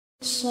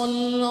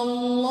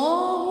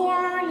Sallallahu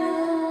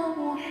ala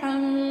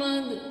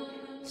Muhammad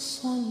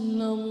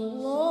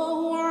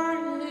Sallallahu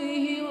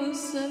alayhi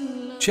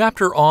wasallam.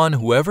 Chapter on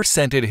whoever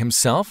scented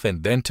himself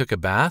and then took a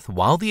bath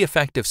while the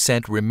effect of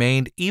scent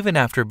remained even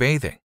after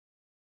bathing.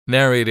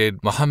 Narrated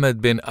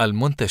Muhammad bin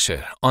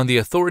al-Muntashir on the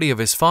authority of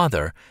his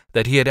father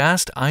that he had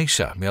asked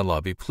Aisha, may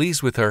Allah be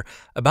pleased with her,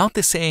 about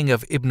the saying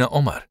of Ibn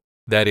Umar.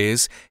 That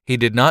is, he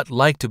did not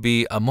like to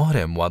be a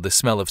muhrim while the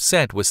smell of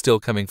scent was still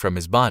coming from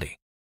his body.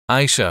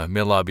 Aisha,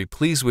 may Allah be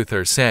pleased with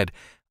her, said,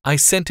 I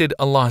scented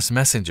Allah's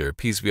Messenger,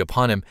 peace be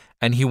upon him,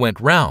 and he went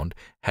round,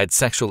 had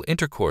sexual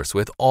intercourse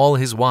with all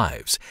his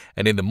wives,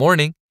 and in the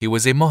morning he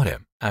was a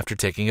muhrim after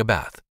taking a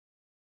bath.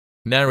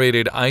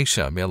 Narrated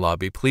Aisha, may Allah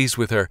be pleased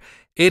with her,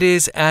 it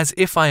is as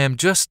if I am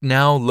just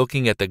now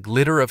looking at the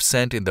glitter of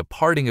scent in the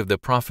parting of the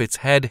Prophet's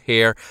head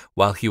hair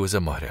while he was a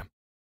muhrim.